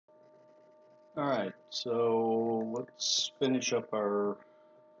All right, so let's finish up our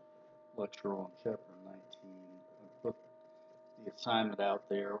lecture on chapter 19. I put the assignment out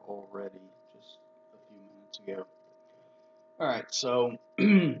there already just a few minutes ago. All right, so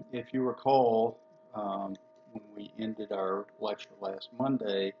if you recall, when we ended our lecture last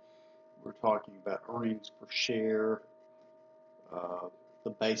Monday, we were talking about earnings per share. Uh, the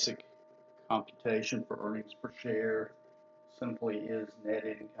basic computation for earnings per share simply is net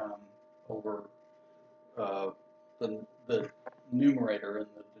income over uh, the numerator, and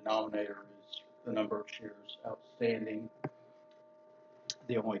the denominator is the number of shares outstanding.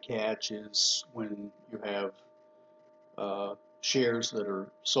 The only catch is when you have shares that are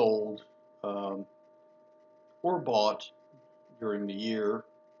sold um, or bought during the year,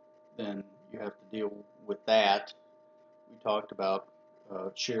 then you have to deal with that. We talked about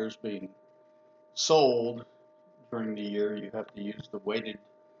shares being sold during the year. You have to use the weighted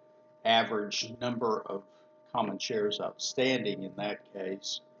average number of common shares outstanding in that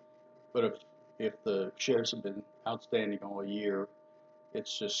case. But if the shares have been outstanding all year,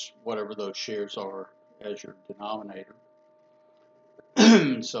 it's just whatever those shares are as your denominator.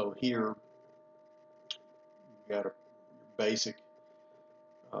 So here you got a basic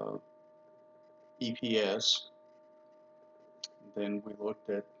uh, EPS. Then we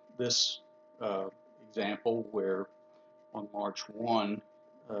looked at this example where on March 1,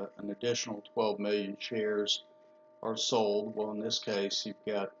 an additional 12 million shares are sold. Well, in this case, you've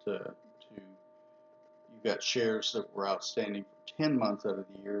got shares that were outstanding for 10 months out of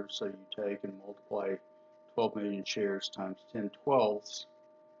the year, so you take and multiply 12 million shares times 10/12ths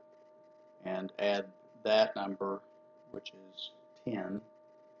and add that number, which is 10,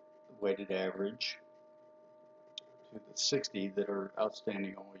 the weighted average, to the 60 that are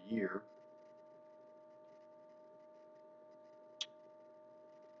outstanding all year.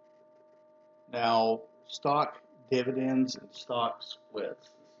 Now, stock dividends and stock splits.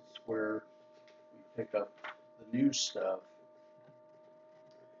 This is where we pick up the new stuff.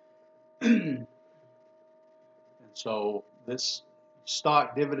 And so this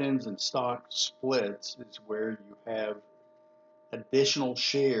stock dividends and stock splits is where you have additional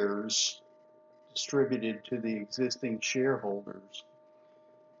shares distributed to the existing shareholders.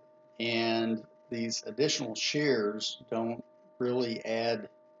 And these additional shares don't really add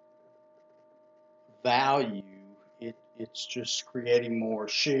value. It's just creating more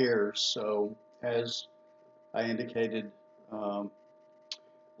shares. So as I indicated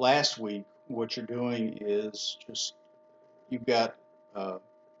last week, what you're doing is just you've got a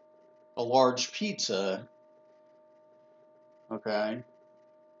large pizza, okay,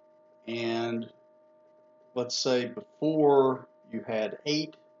 and let's say before you had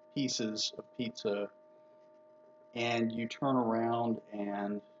 8 pieces of pizza, and you turn around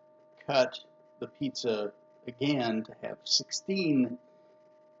and cut the pizza again to have 16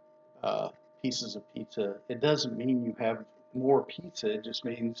 pieces of pizza. It doesn't mean you have more pizza. It just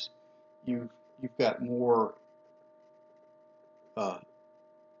means you've got more uh,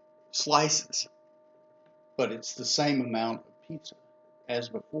 slices, but it's the same amount of pizza as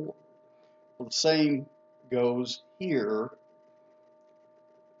before. Well, the same goes here,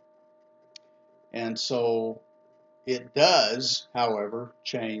 and so it does, however,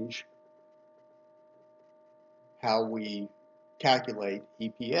 change how we calculate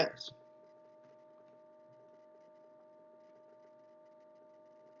EPS.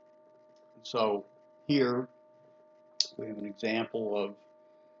 So here we have an example of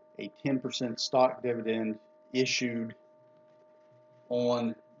a 10% stock dividend issued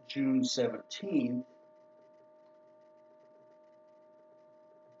on June 17th.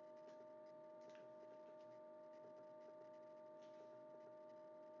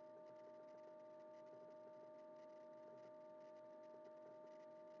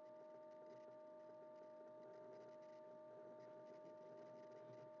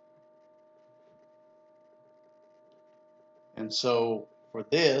 And so for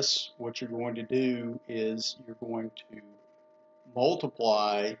this, what you're going to do is you're going to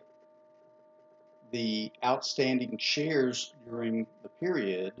multiply the outstanding shares during the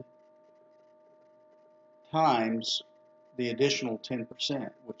period times the additional 10%,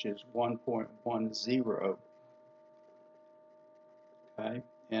 which is 1.10. Okay,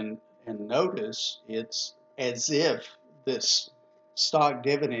 and notice it's as if this stock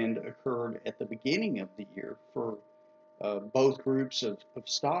dividend occurred at the beginning of the year for both groups of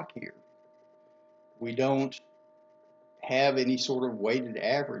stock here. We don't have any sort of weighted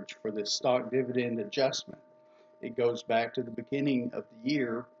average for this stock dividend adjustment. It goes back to the beginning of the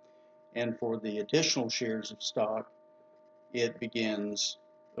year, and for the additional shares of stock, it begins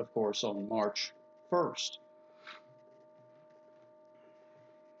of course, on March 1st.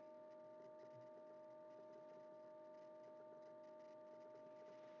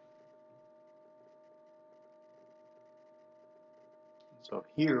 So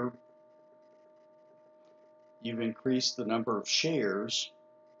here, you've increased the number of shares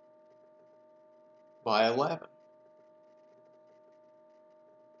by 11.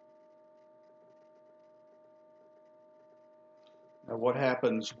 Now, what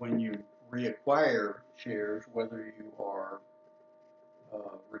happens when you reacquire shares, whether you are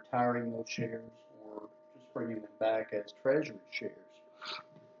retiring those shares or just bringing them back as treasury shares?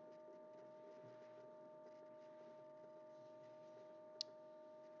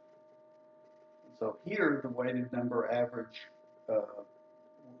 So here, the weighted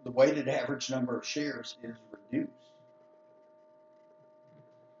average number of shares is reduced.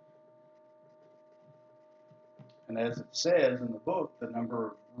 And as it says in the book, the number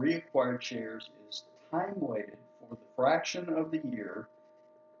of reacquired shares is time weighted for the fraction of the year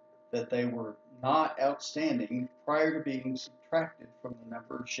that they were not outstanding prior to being subtracted from the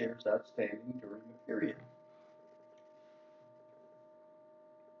number of shares outstanding during the period.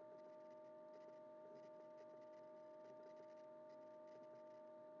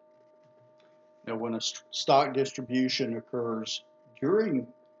 Now, when a stock distribution occurs during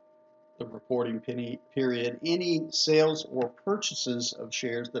the reporting period, any sales or purchases of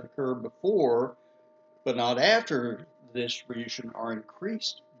shares that occur before but not after the distribution are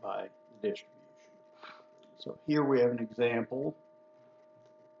increased by the distribution. So here we have an example.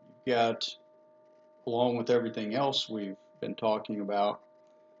 You've got, along with everything else we've been talking about,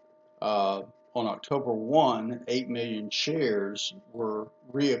 on October 1, 8 million shares were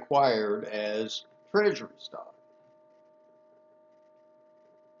reacquired as treasury stock.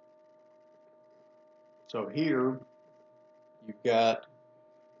 So here you've got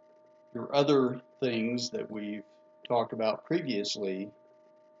your other things that we've talked about previously.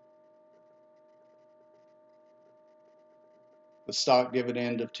 The stock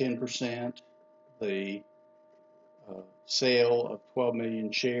dividend of 10%, the sale of 12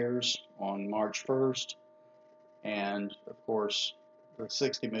 million shares on March 1st, and of course the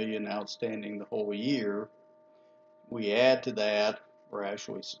 60 million outstanding the whole year. We add to that, or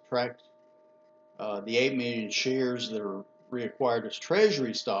actually subtract, the 8 million shares that are reacquired as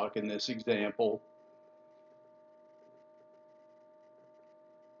treasury stock in this example.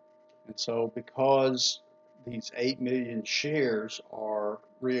 And so because these 8 million shares are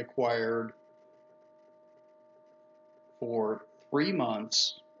reacquired for 3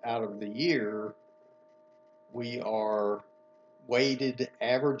 months out of the year, we are weighted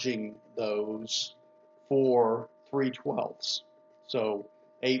averaging those for 3/12. So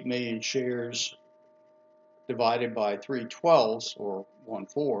 8 million shares divided by 3/12, or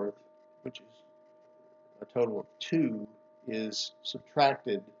 1/4, which is a total of 2, is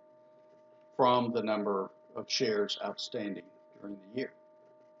subtracted from the number of shares outstanding during the year.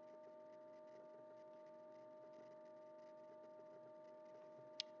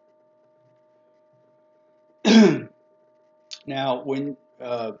 Now, when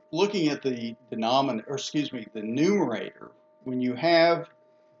looking at the numerator, when you have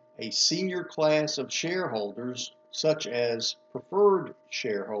a senior class of shareholders, such as preferred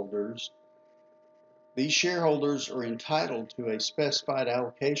shareholders, these shareholders are entitled to a specified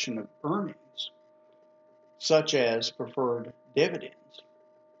allocation of earnings, such as preferred dividends.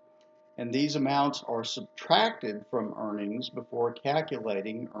 And these amounts are subtracted from earnings before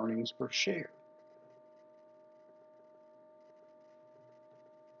calculating earnings per share.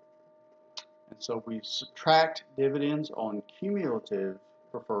 And so we subtract dividends on cumulative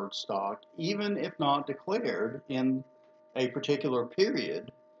preferred stock, even if not declared in a particular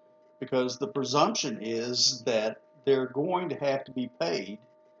period, because the presumption is that they're going to have to be paid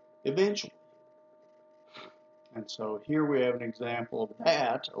eventually. And so here we have an example of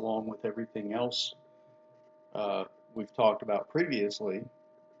that, along with everything else we've talked about previously.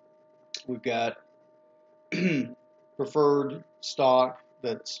 We've got preferred stock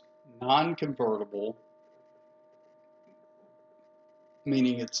that's non-convertible,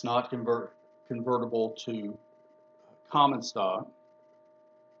 meaning it's not convertible to common stock.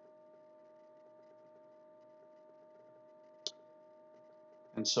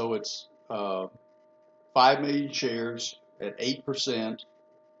 And so it's 5 million shares at 8%,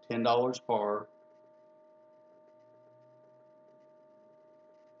 $10 par,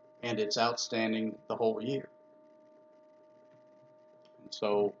 and it's outstanding the whole year. And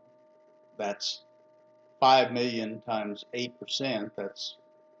so that's 5 million times 8%, that's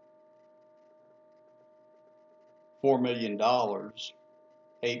 $4 million,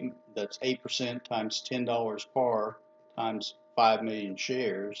 that's 8% times $10 par times 5 million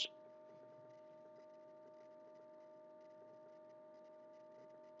shares.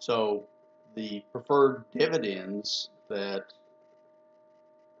 So the preferred dividends that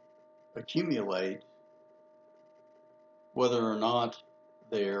accumulate, whether or not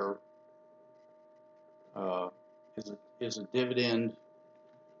there is a dividend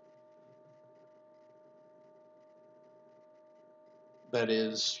that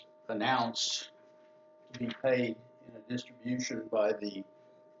is announced to be paid in a distribution by the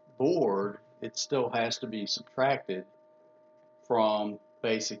board, it still has to be subtracted from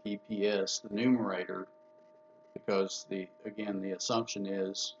basic EPS, the numerator, because again the assumption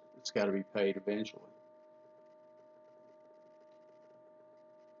is it's got to be paid eventually.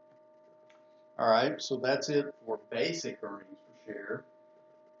 All right, so that's it for basic earnings per share.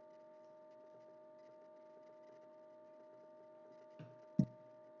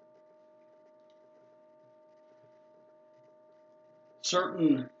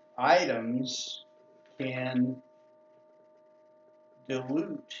 Certain items can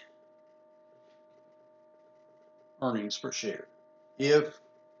dilute earnings per share if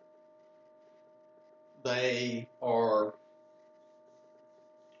they are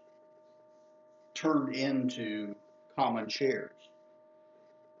turned into common shares.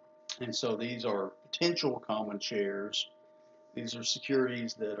 And so these are potential common shares. These are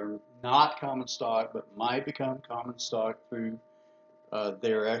securities that are not common stock but might become common stock through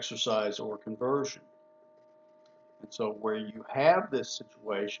their exercise or conversion. And so where you have this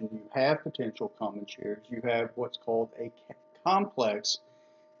situation, you have potential common shares, you have what's called a complex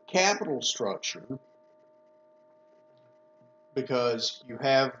capital structure, because you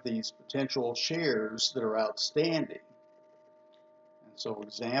have these potential shares that are outstanding. And so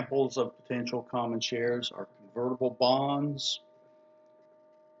examples of potential common shares are convertible bonds,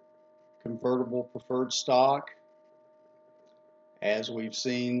 convertible preferred stock, as we've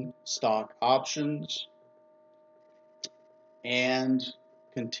seen, stock options, and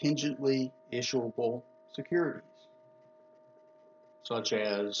contingently issuable securities, such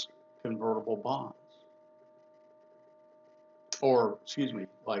as convertible bonds. Or, excuse me,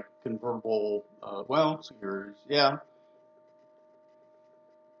 like convertible, securities, yeah.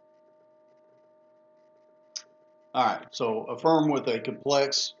 All right, so a firm with a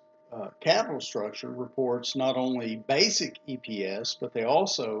complex capital structure reports not only basic EPS, but they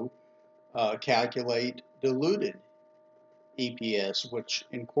also calculate diluted EPS, which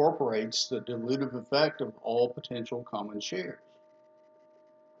incorporates the dilutive effect of all potential common shares.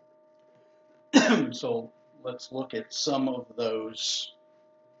 So let's look at some of those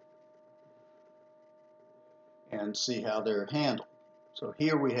and see how they're handled. So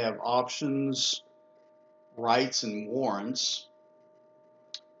here we have options, rights, and warrants.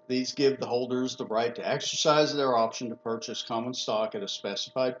 These give the holders the right to exercise their option to purchase common stock at a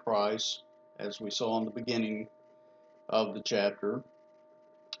specified price, as we saw in the beginning of the chapter.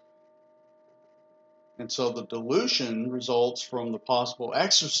 And so the dilution results from the possible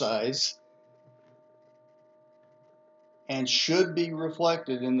exercise and should be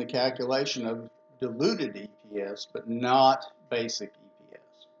reflected in the calculation of diluted EPS, but not basic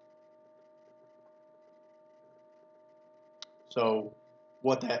EPS. So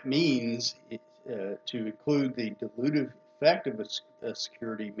what that means to include the dilutive effect of a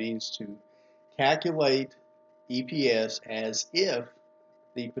security means to calculate EPS as if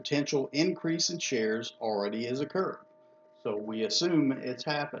the potential increase in shares already has occurred. So we assume it's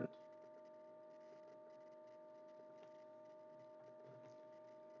happened.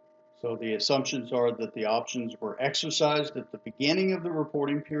 So the assumptions are that the options were exercised at the beginning of the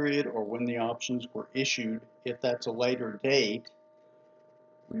reporting period or when the options were issued, if that's a later date.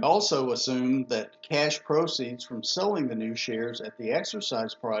 We also assume that cash proceeds from selling the new shares at the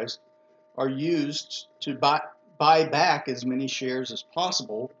exercise price are used to buy back as many shares as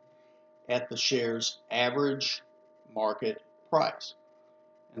possible at the share's average market price.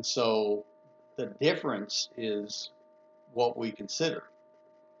 And so the difference is what we consider,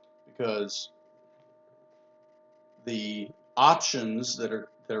 because the options that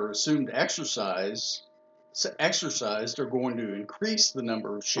are assumed exercised are going to increase the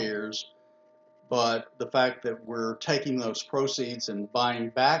number of shares, but the fact that we're taking those proceeds and buying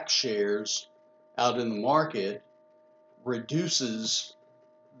back shares out in the market reduces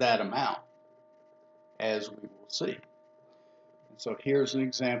that amount, as we will see. And so here's an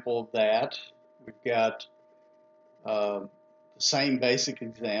example of that. We've got the same basic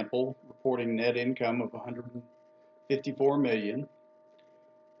example, reporting net income of $154 million.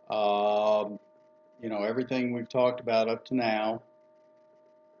 Everything we've talked about up to now.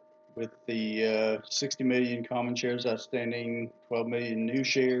 with the 60 million common shares outstanding, 12 million new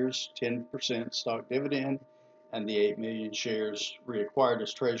shares, 10% stock dividend, and the 8 million shares reacquired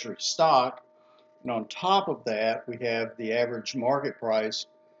as treasury stock. And on top of that, we have the average market price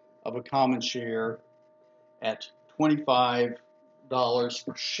of a common share at $25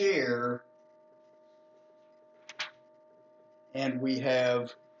 per share. And we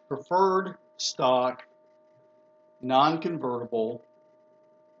have preferred stock, non-convertible,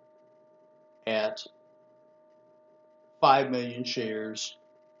 at 5 million shares.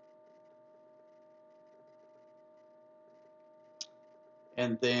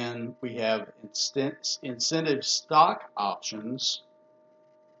 And then we have incentive stock options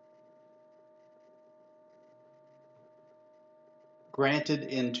granted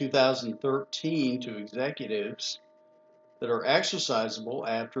in 2013 to executives that are exercisable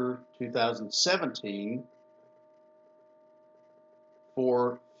after 2017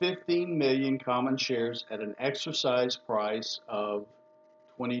 for 15 million common shares at an exercise price of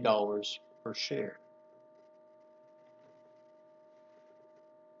 $20 per share.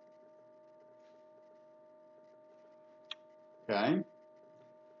 Okay, and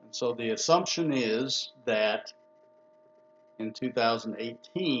so the assumption is that in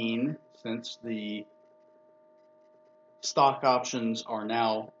 2018, since the stock options are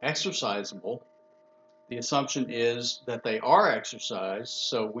now exercisable, the assumption is that they are exercised,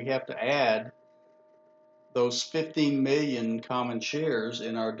 so we have to add those 15 million common shares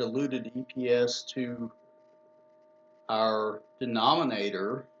in our diluted EPS to our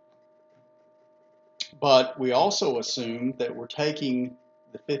denominator, but we also assume that we're taking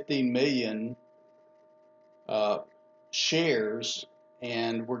the 15 million shares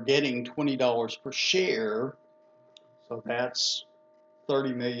and we're getting $20 per share, so that's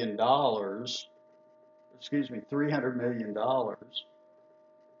 $30 million, excuse me, $300 million,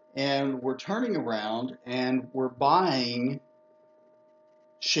 and we're turning around and we're buying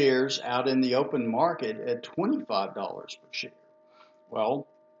shares out in the open market at $25 per share. Well,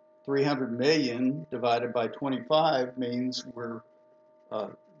 300 million divided by 25 means we're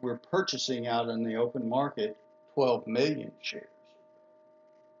purchasing out in the open market 12 million shares.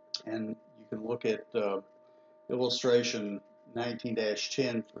 And you can look at illustration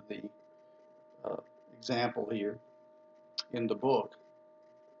 19-10 for the example here in the book.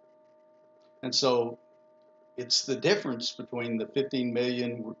 And so it's the difference between the 15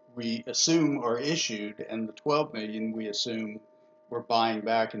 million we assume are issued and the 12 million we assume we're buying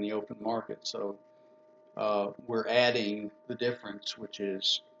back in the open market. So we're adding the difference, which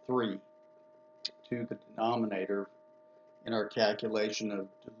is 3, to the denominator in our calculation of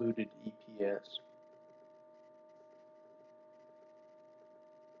diluted EPS.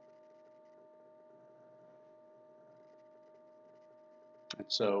 And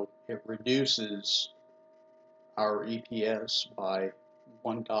so it reduces our EPS by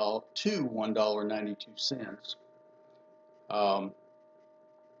 $1 to $1.92.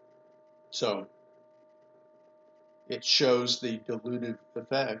 So it shows the dilutive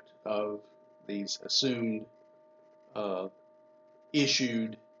effect of these assumed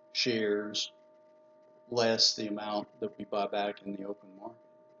issued shares less the amount that we buy back in the open market.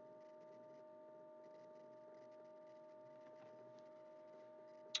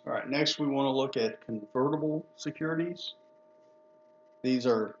 All right, next we want to look at convertible securities. These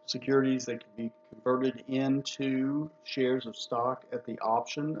are securities that can be converted into shares of stock at the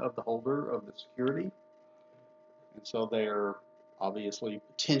option of the holder of the security. And so they're obviously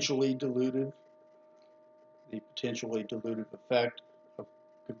potentially dilutive. The potentially dilutive effect of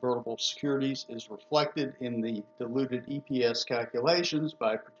convertible securities is reflected in the diluted EPS calculations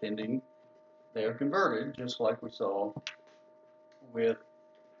by pretending they are converted, just like we saw with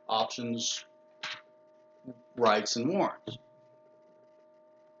options, rights, and warrants.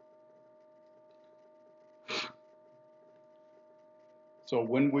 So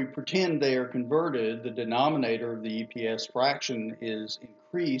when we pretend they are converted, the denominator of the EPS fraction is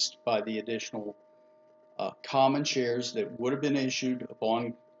increased by the additional common shares that would have been issued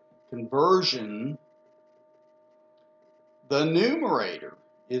upon conversion. The numerator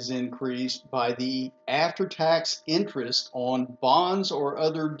is increased by the after-tax interest on bonds or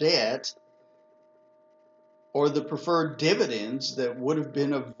other debt, or the preferred dividends that would have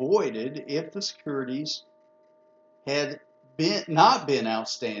been avoided if the securities had not been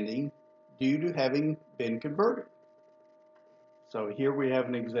outstanding due to having been converted. So here we have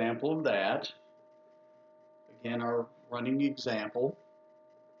an example of that. Again, our running example.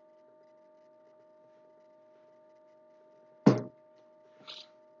 And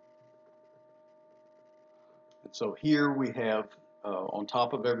so here we have on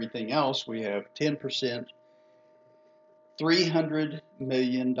top of everything else, we have 10%, $300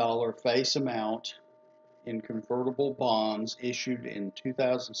 million face amount in convertible bonds issued in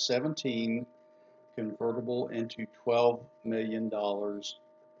 2017, convertible into $12 million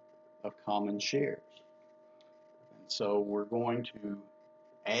of common shares. And so we're going to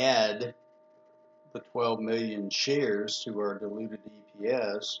add the 12 million shares to our diluted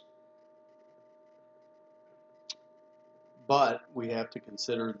EPS, but we have to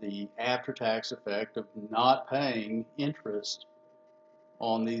consider the after-tax effect of not paying interest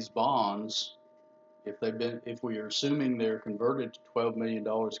on these bonds. If we are assuming they're converted to $12 million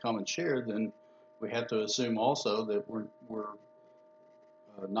common share, then we have to assume also that we're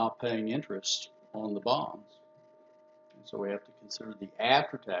not paying interest on the bonds. And so we have to consider the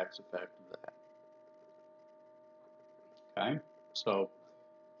after-tax effect of that. Okay, so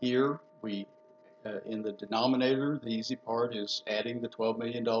here we, in the denominator, the easy part is adding the $12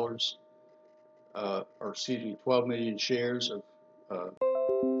 million, 12 million shares of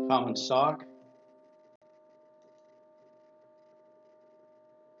common stock.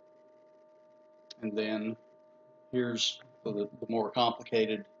 And then here's the more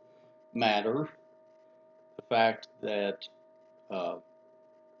complicated matter, the fact that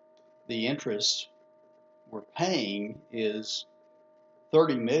the interest we're paying is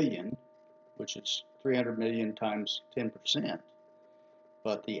 30 million, which is 300 million times 10%,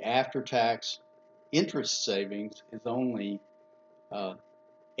 but the after-tax interest savings is only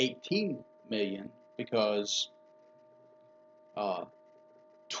 18 million, because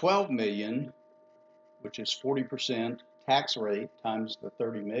 12 million, which is 40% tax rate times the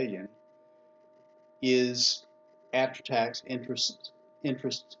 30 million, is after-tax interest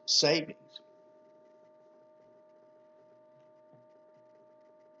savings.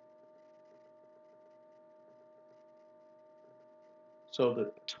 So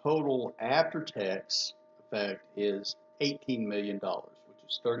the total after-tax effect is $18 million, which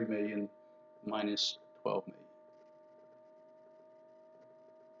is 30 million minus 12 million.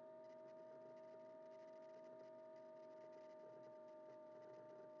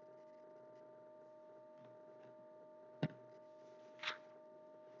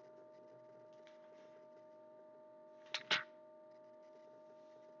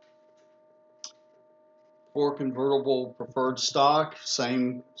 For convertible preferred stock,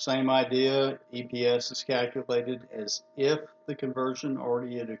 same idea. EPS is calculated as if the conversion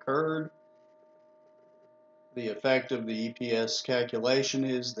already had occurred. The effect of the EPS calculation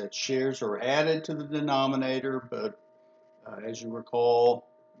is that shares are added to the denominator, but as you recall,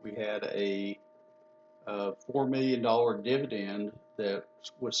 we had a $4 million dividend that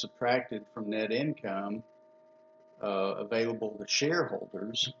was subtracted from net income available to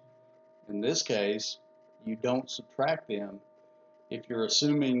shareholders. In this case, you don't subtract them. If you're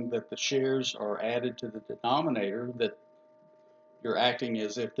assuming that the shares are added to the denominator, that you're acting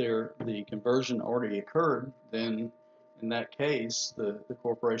as if the conversion already occurred, then in that case, the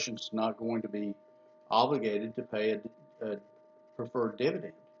corporation's not going to be obligated to pay a preferred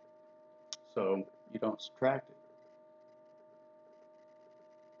dividend. So you don't subtract it.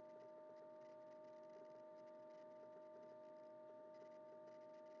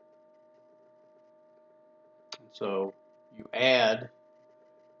 So you add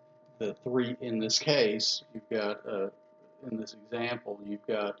the three, in this case, you've got, in this example, you've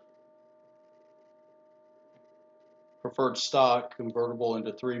got preferred stock convertible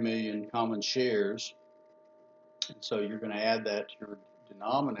into 3 million common shares. And so you're going to add that to your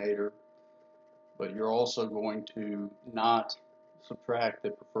denominator, but you're also going to not subtract the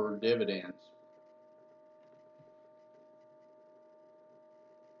preferred dividends.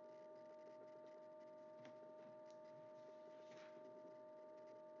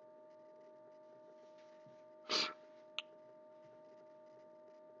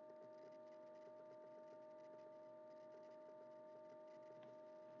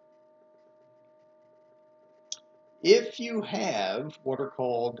 If you have what are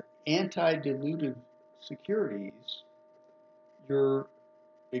called anti-dilutive securities, you're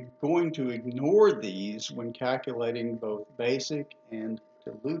going to ignore these when calculating both basic and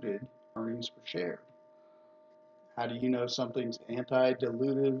diluted earnings per share. How do you know something's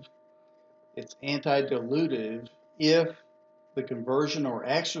anti-dilutive? It's anti-dilutive if the conversion or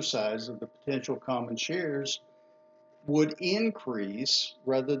exercise of the potential common shares would increase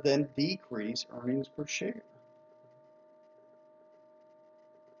rather than decrease earnings per share.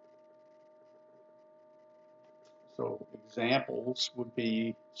 So examples would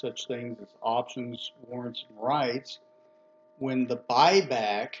be such things as options, warrants, and rights. When the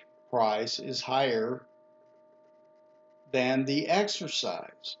buyback price is higher than the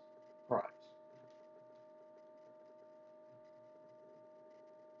exercise price.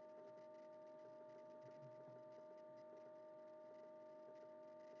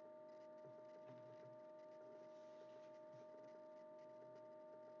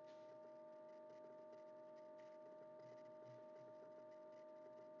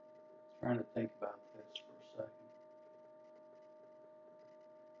 Trying to think about this for a second.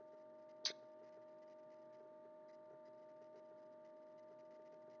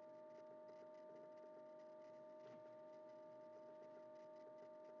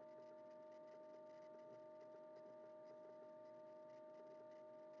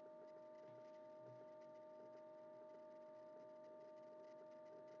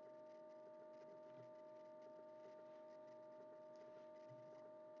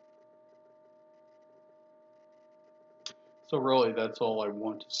 So really, that's all I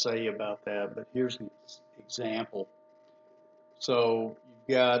want to say about that, but here's an example. So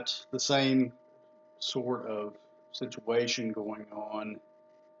you've got the same sort of situation going on,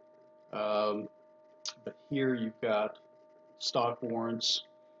 but here you've got stock warrants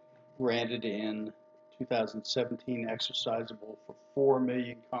granted in 2017 exercisable for 4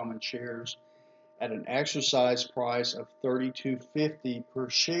 million common shares at an exercise price of $32.50 per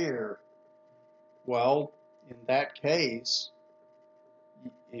share. Well, in that case,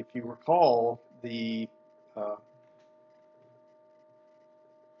 if you recall, the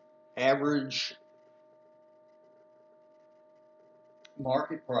average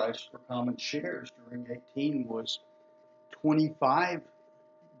market price for common shares during 18 was $25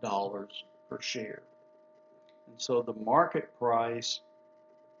 per share. And so the market price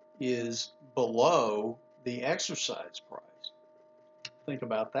is below the exercise price. Think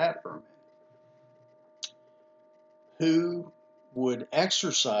about that for a minute. Who would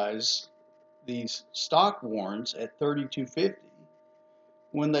exercise these stock warrants at $32.50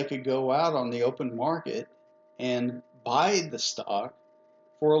 when they could go out on the open market and buy the stock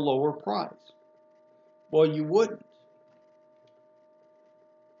for a lower price? Well, you wouldn't.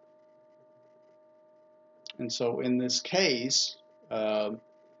 And so in this case,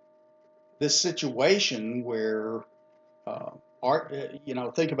 this situation where,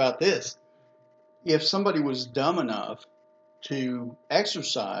 think about this. If somebody was dumb enough to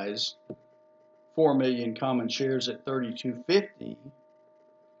exercise 4 million common shares at $32.50,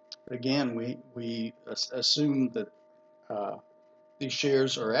 again, we assume that these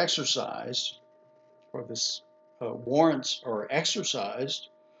shares are exercised, or this warrants are exercised,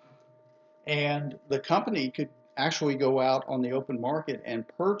 and the company could actually go out on the open market and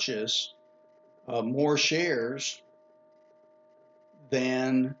purchase more shares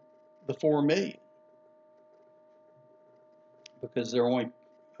than the 4 million, because they're only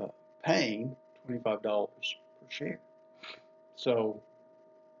paying $25 per share. So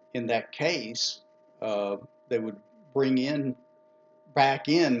in that case, they would bring back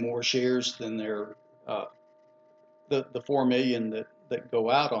in more shares than their the 4 million that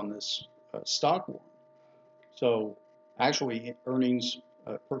go out on this stock warrant. So actually, earnings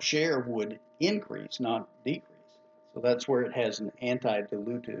per share would increase, not decrease. So that's where it has an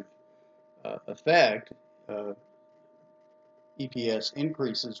anti-dilutive effect. EPS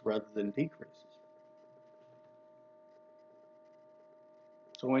increases rather than decreases.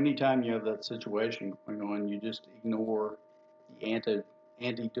 So anytime you have that situation going on, you just ignore the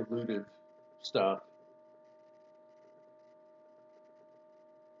anti-dilutive stuff.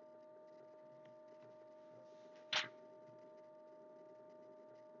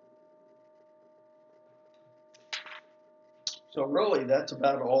 So really, that's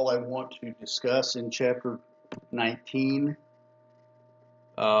about all I want to discuss in chapter 19.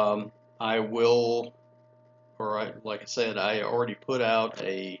 I will, like I said, I already put out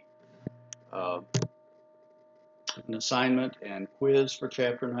an assignment and quiz for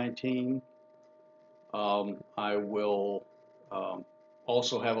chapter 19. I will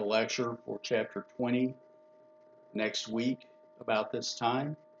also have a lecture for chapter 20 next week about this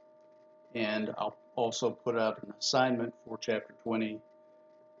time, and I'll also put out an assignment for chapter 20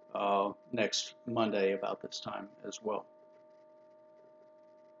 next Monday about this time as well.